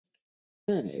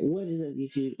Alright, what is up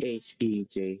YouTube?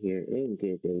 HPJ here, and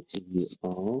good day to you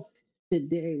all.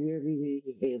 Today we're taking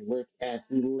a look at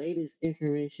the latest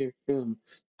information from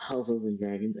Houses and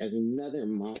Dragons as another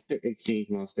monster exchange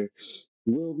monster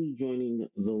will be joining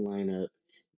the lineup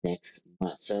next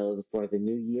month. So for the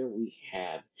new year we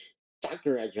have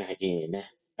Sakura Dragon,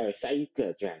 or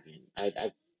Sayuka Dragon.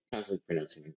 I constantly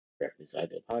pronouncing it correctly, so I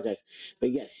do apologize.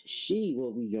 But yes, she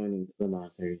will be joining the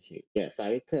monster exchange. Yeah,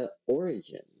 Sayuka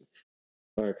Origin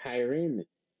or Kirin,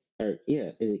 or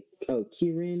yeah, is it? Oh,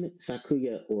 Kirin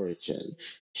Sakuya Origin.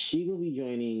 She will be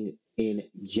joining in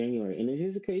January, and this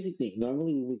is a crazy thing.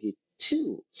 Normally, we would get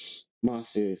two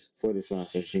monsters for this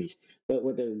monster exchange, but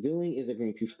what they're doing is they're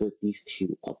going to split these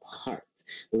two apart.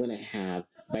 We're going to have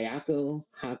Bayako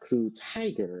Haku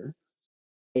Tiger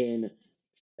and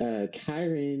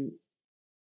Kirin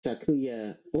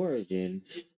Sakuya Origin,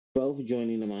 both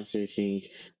joining the Monster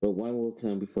Exchange, but one will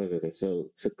come before the other.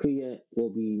 So Sakuya will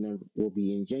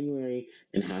be in January,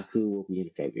 and Haku will be in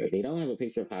February. They don't have a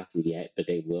picture of Haku yet, but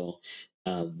they will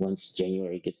once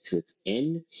January gets to its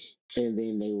end, and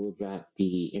then they will drop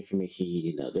the information you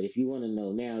need to know. But if you want to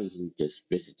know now, you can just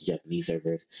visit the Japanese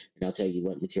servers, and I'll tell you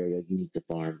what material you need to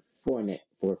farm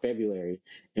for February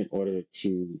in order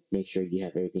to make sure you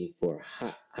have everything for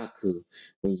Haku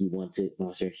when you wanted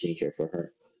Monster Exchanger for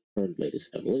her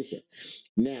latest evolution.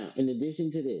 Now, in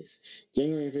addition to this,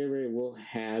 January and February will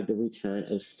have the return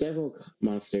of several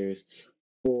monsters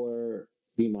for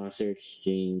the Monster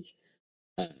Exchange.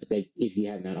 That if you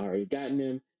have not already gotten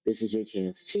them, this is your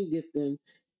chance to get them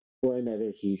for another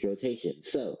huge rotation.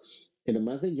 So, in the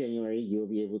month of January, you'll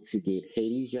be able to get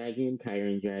Hades Dragon,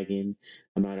 Chiron Dragon,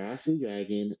 Amaterasu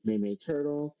Dragon, Meme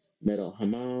Turtle, Metal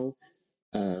Hamal,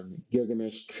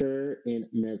 Gilgamesh Kur, and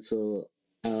Metal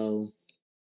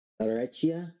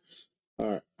Alrechia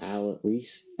or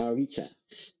Alricha.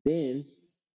 Then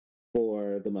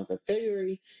for the month of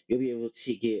February, you'll be able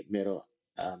to get Metal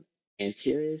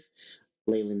Antares,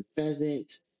 Leyland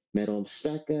Pheasant, Metal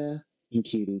Mstaka,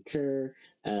 Enkidu Kur,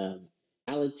 um,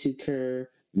 Alitu Kur,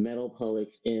 Metal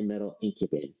Pollux, and Metal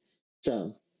Incubin.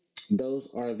 So those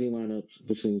are the lineups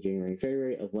between January and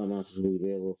February of what monsters will be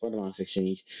available for the Monster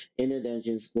Exchange. And their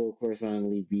dungeons will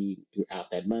correspondingly be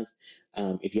throughout that month.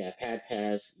 If you have Pad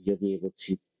Pass, you'll be able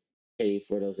to pay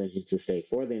for those dungeons to stay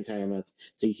for the entire month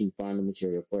so you can find the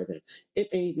material for them. If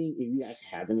anything, if you guys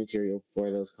have the material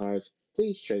for those cards,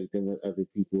 please trade them with other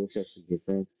people, especially your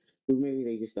friends, who maybe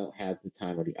they just don't have the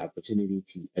time or the opportunity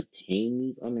to obtain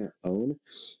these on their own.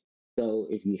 So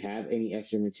if you have any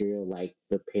extra material like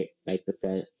like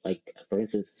for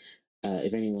instance,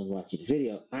 if anyone's watching this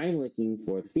video, I'm looking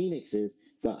for the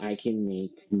phoenixes so I can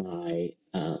make my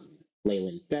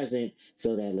Leyland Pheasant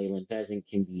so that Leyland Pheasant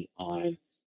can be on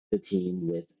the team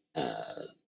with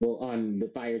on the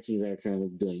fire teams that are currently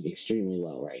doing extremely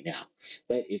well right now.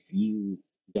 But if you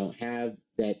don't have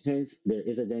that, there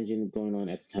is a dungeon going on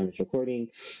at the time of recording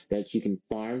that you can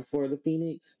farm for the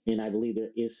Phoenix, and I believe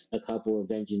there is a couple of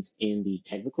dungeons in the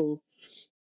technical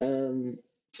um,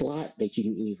 slot that you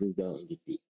can easily go and get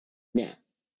these. Now,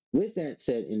 with that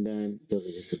said and done, those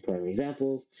are just some prime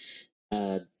examples.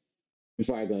 Uh,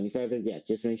 before I go any further, yeah,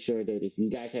 just make sure that if you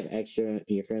guys have extra and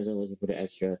your friends are looking for the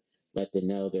extra, let them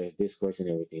know there's discourse and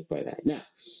everything for that. Now,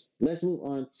 let's move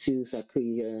on to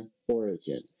Sakuya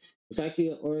Origin.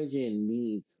 Sakuya Origin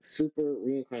needs super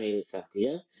reincarnated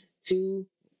Sakuya, 2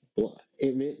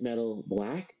 emit metal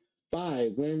black,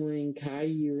 5 glimmering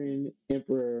Kaiurin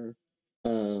Emperor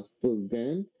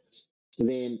Fugen,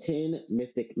 then 10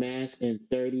 mythic mask, and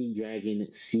 30 dragon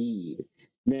seed.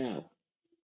 Now,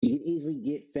 you can easily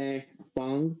get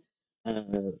Fong, uh,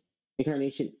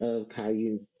 incarnation of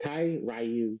Kai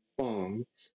Ryu Fong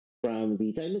from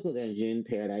the technical dungeon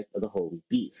Paradise of the Holy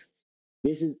Beast.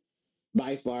 This is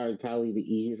by far probably the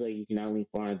easiest way. You can not only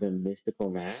farm the mystical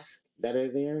masks that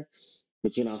are there,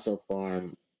 but you can also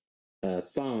farm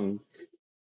Fong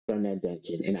from that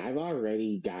dungeon. And I've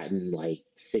already gotten like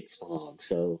 6 Fong,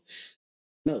 so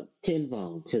no, 10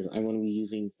 Fong, because I'm going to be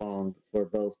using Fong for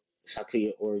both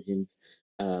Sakuya Origins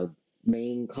uh,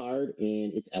 main card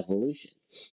and its evolution.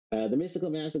 The Mystical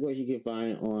Master Course you can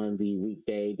find on the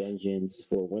weekday dungeons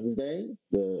for Wednesday,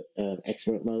 the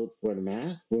expert mode for the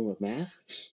Room of Mask,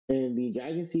 and the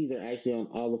Dragon Seeds are actually on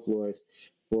all the floors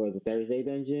for the Thursday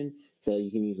dungeon, so you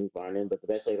can easily farm them. But the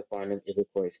best way to farm them is, of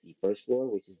course, the first floor,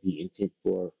 which is the intent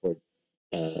floor for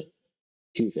uh,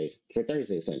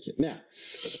 Thursday's dungeon. Now,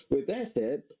 with that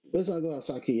said, let's talk about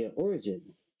Sakuya Origin.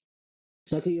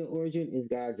 Sakuya Origin is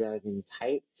God Dragon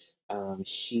type.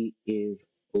 She is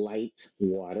light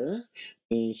water,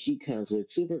 and she comes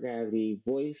with super gravity,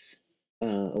 voice,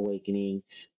 awakening,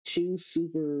 two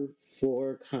super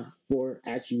four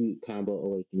attribute combo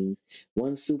awakenings,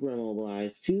 one super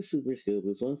immobilized, two super skill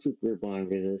boosts, one super bind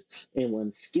resist, and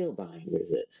one skill bind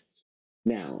resist.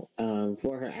 Now,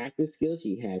 for her active skill,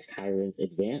 she has Kirin's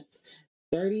Advance.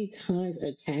 30 times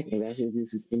attack and actually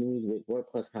reduces enemies with 4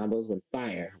 plus combos when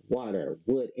fire, water,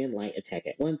 wood, and light attack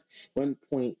at once.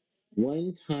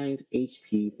 1.1 times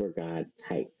HP for God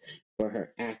type. For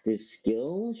her active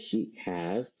skill, she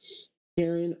has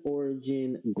Kirin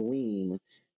Origin Gleam.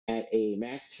 At a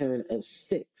max turn of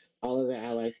 6, all of the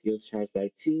ally skills charge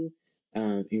by 2. It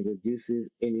uh, reduces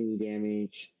enemy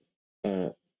damage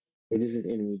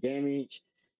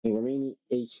and remaining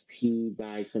HP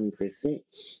by 20%.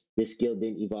 This skill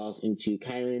then evolves into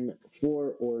Kirin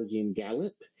 4 Origin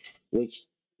Gallop, which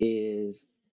is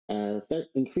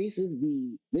increases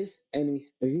this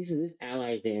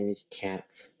ally's damage cap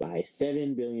by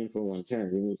 7 billion for one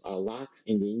turn. Removes all locks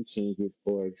and then changes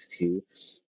orbs to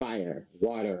fire,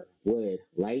 water, wood,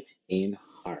 light, and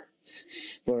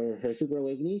hearts. For her super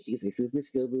awakening, she gets a super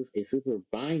skill boost, a super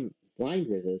blind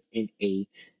resist, and a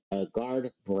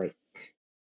guard break.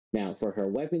 Now, for her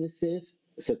weapon assist,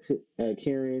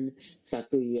 Kirin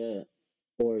Sakuya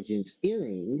Origin's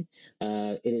Earring,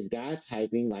 it is God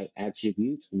typing like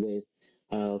attributes with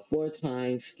 4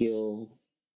 times skill,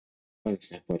 or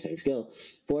 4 times skill,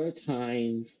 4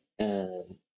 times 4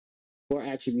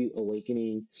 attribute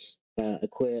awakening,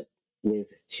 equipped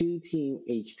with 2 team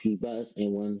HP buffs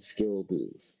and 1 skill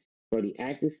boost. For the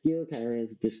active skill,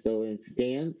 Kyron's Bestowance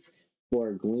Dance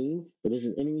for Gleam.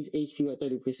 Reduces enemies' HP by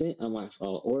 30%, unlocks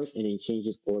all orbs, and then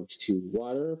changes orbs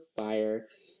to fire,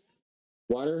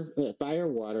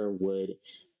 water, wood,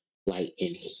 light,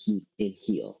 and heat and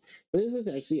heal. So this is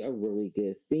actually a really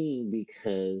good thing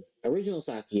because original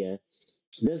Sakuya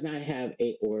does not have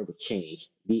a orb change.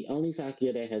 The only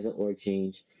Sakuya that has an orb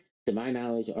change, to my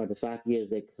knowledge, are the Sakuyas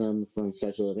that come from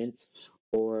special events,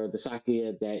 or the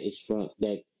Sakuya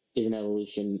that is an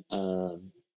evolution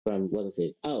from what is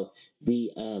it? Oh,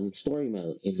 the story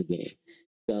mode in the game.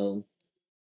 So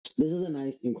this is a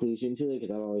nice inclusion to it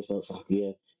because I've always felt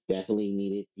Sakuya definitely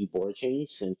needed the board change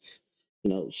since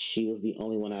she was the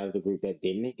only one out of the group that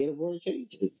didn't get a board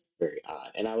change. It's very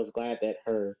odd, and I was glad that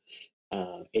her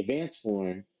advanced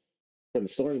form from the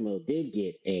story mode did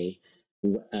get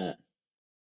uh,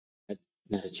 a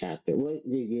not a chapter. Well, it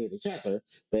did get a chapter,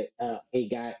 but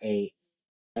it got a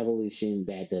evolution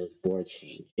that does board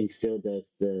change and still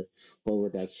does the whole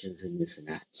reductions and this and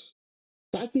that.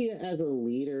 Sakuya as a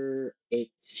leader,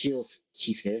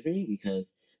 she scares me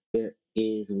because there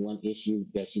is one issue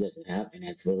that she doesn't have, and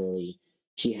that's literally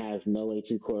she has no way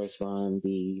to correspond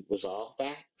the resolve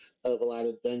facts of a lot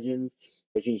of dungeons,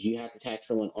 which means you have to tag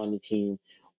someone on the team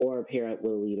or pair up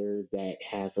with a leader that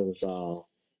has a resolve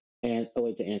and a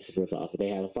way to answer the resolve. If they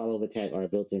have a follow-up attack or a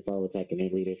built-in follow-up attack in their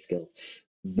leader skill,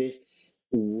 this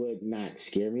would not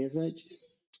scare me as much,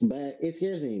 but it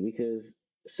scares me because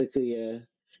Sakuya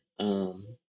um,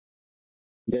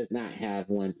 does not have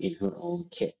one in her own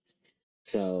kit.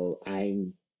 So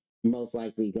I'm most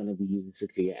likely going to be using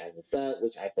Sakuya as a sub,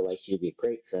 which I feel like she'd be a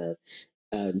great sub.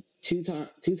 Two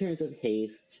turns of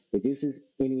haste reduces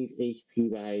enemies'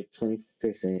 HP by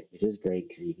 20%, which is great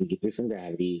because you can get through some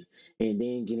gravities, and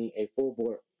then getting a full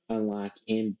board unlock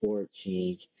and board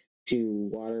change to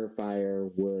water, fire,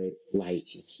 wood, light,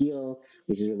 and heal,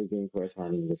 which is really good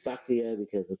corresponding with Sakuya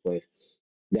because, of course,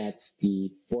 that's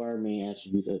the 4 main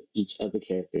attributes of each of the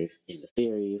characters in the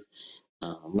series.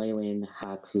 Leyland,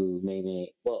 Haku, Meme,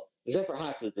 well, except for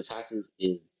Haku, because Haku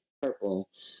is purple.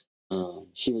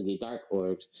 She will get dark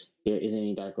orbs. There isn't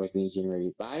any dark orbs being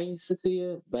generated by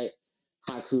Sakuya, but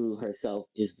Haku herself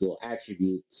is dual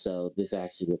attribute, so this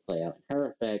actually will play out in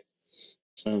her effect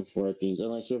for things.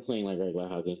 Unless you're playing like regular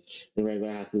Haku, the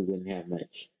regular Haku wouldn't have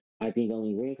much. I think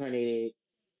only reincarnated,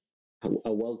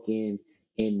 awoken,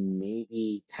 and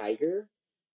maybe tiger,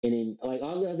 and then like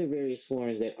all the other various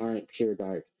forms that aren't pure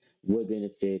dark would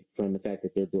benefit from the fact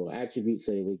that they're dual attributes,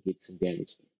 so they would get some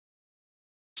damage.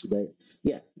 But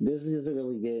yeah, this is a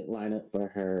really good lineup for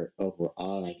her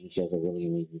overall. I think she has a really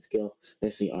amazing skill,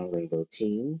 especially on rainbow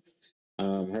teams.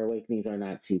 Her awakenings are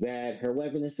not too bad. Her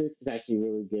weapon assist is actually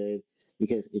really good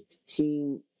because it's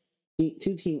 2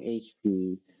 team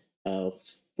HP, uh,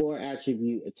 4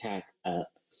 attribute attack up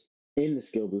in the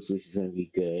skill boost, which is going to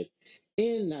be good.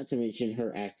 And not to mention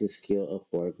her active skill of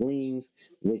 4 gleams,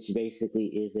 which basically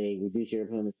is a reduce your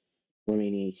opponent's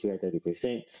remaining HP by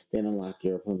 30%, then unlock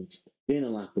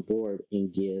the board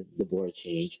and give the board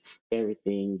change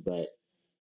everything but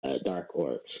dark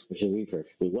orbs, which will be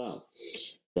perfectly well.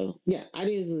 So yeah, I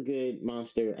think this is a good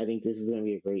monster. I think this is going to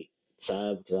be a great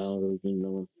sub because I don't really think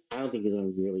no one I don't think it's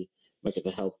going to be really much of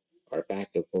a help or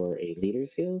factor for a leader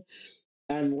skill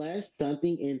unless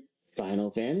something in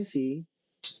Final Fantasy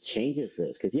changes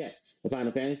this. Because yes, the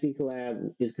Final Fantasy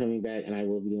collab is coming back, and I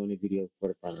will be doing a video for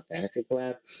the Final Fantasy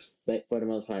collab. But for the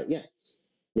most part, yeah,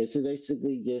 this is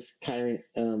basically just Kirin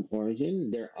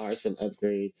Origin. There are some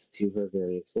upgrades to her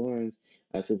various forms.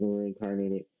 Super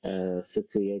Reincarnated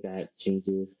Sakuya got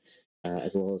changes,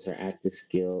 as well as her active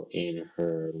skill and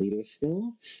her leader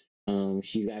skill.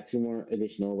 She's got two more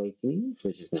additional awakenings,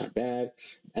 which is not bad.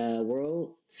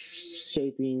 World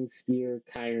Shaping Spear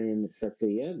Kirin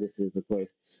Sakuya. This is, of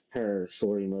course, her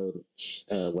story mode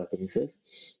weapon assist.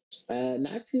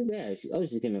 Not too bad.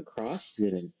 She's getting a cross. She's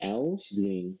getting an L. She's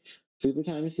getting super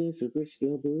time machine, super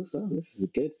skill boost. Oh, this is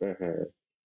good for her.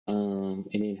 And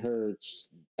then her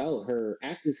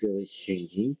active skill is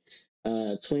changing.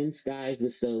 Twin Skies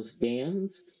bestows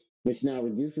dams, which now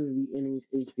reduces the enemy's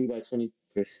HP by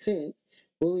 20%,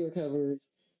 fully recovers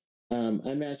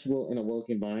unmatchable and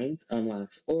awoken binds,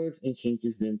 unlocks orbs, and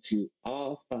changes them to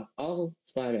all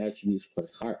five attributes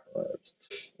plus heart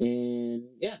orbs. And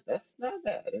yeah, that's not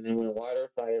bad. And then when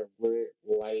water, fire, wood,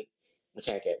 light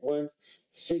attack at once,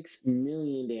 6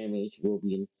 million damage will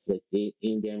be inflicted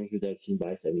in damage reduction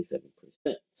by 77%.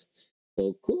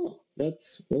 So cool.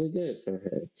 That's really good for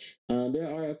her. There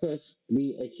are, of course,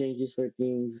 the exchanges for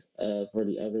things for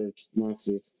the other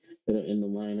monsters that are in the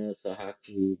lineup. So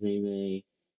Haku, Mei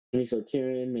so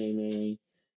Kirin, Mei,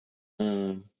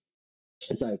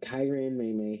 it's like Kirin,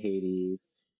 Mei, Hades,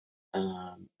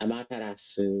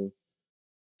 Amaterasu,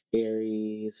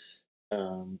 Ares,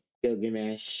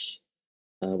 Gilgamesh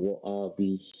will all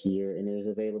be here, and there's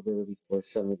availability for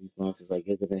some of these monsters like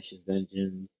Gilgamesh's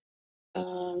dungeons,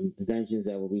 the dungeons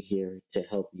that will be here to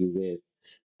help you with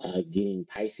getting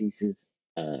Pisces'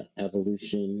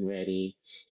 evolution ready.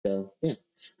 So yeah,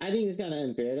 I think it's kind of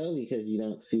unfair though because you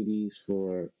don't see these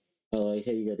for. Oh, I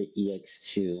say you go to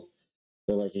EX2,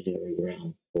 the legendary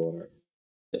realm for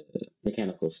the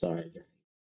mechanical star,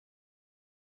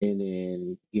 and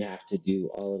then you have to do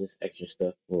all of this extra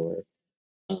stuff for.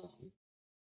 Um,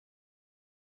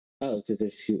 because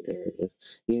there's two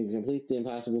areas. You can complete the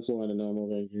impossible floor on the normal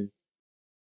dungeon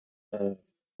uh,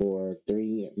 for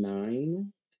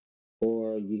 3-9,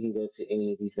 or you can go to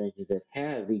any of these dungeons that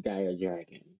have the Gaia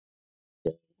Dragon.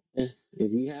 So,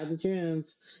 if you have the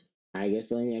chance, I guess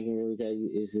the only thing I can really tell you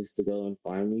is just to go and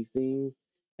farm these things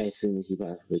as soon as you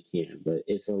possibly can. But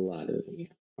it's a lot of them. Yeah.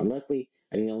 Luckily,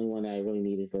 I think the only one that I really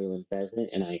need is Leyland Pheasant,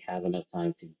 and I have enough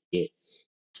time to get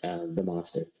the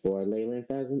monster for Leyland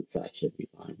Pheasant, so I should be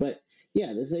fine. But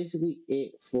yeah, that's basically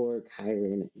it for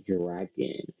Kirin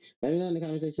Dragon. Let me know in the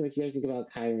comment section what you guys think about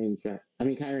Kirin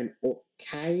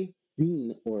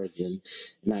Origin,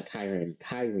 not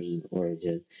Kirin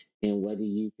Origin, and what do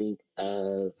you think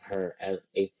of her as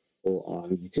a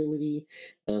full-on utility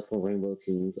for Rainbow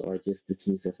teams or just the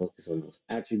teams that focus on those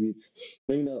attributes?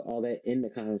 Let me know all that in the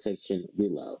comment section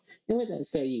below. And with that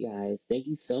said, you guys, thank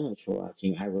you so much for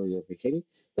watching. I really appreciate it.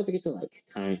 Don't forget to like,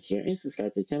 comment, share, and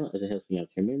subscribe to the channel as it helps me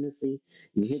out tremendously.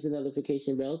 You can hit the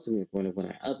notification bell to be informed when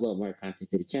I upload more content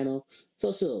to the channel.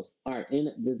 Socials are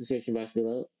in the description box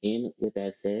below. And with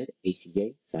that said,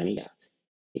 HJ signing out.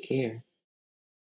 Take care.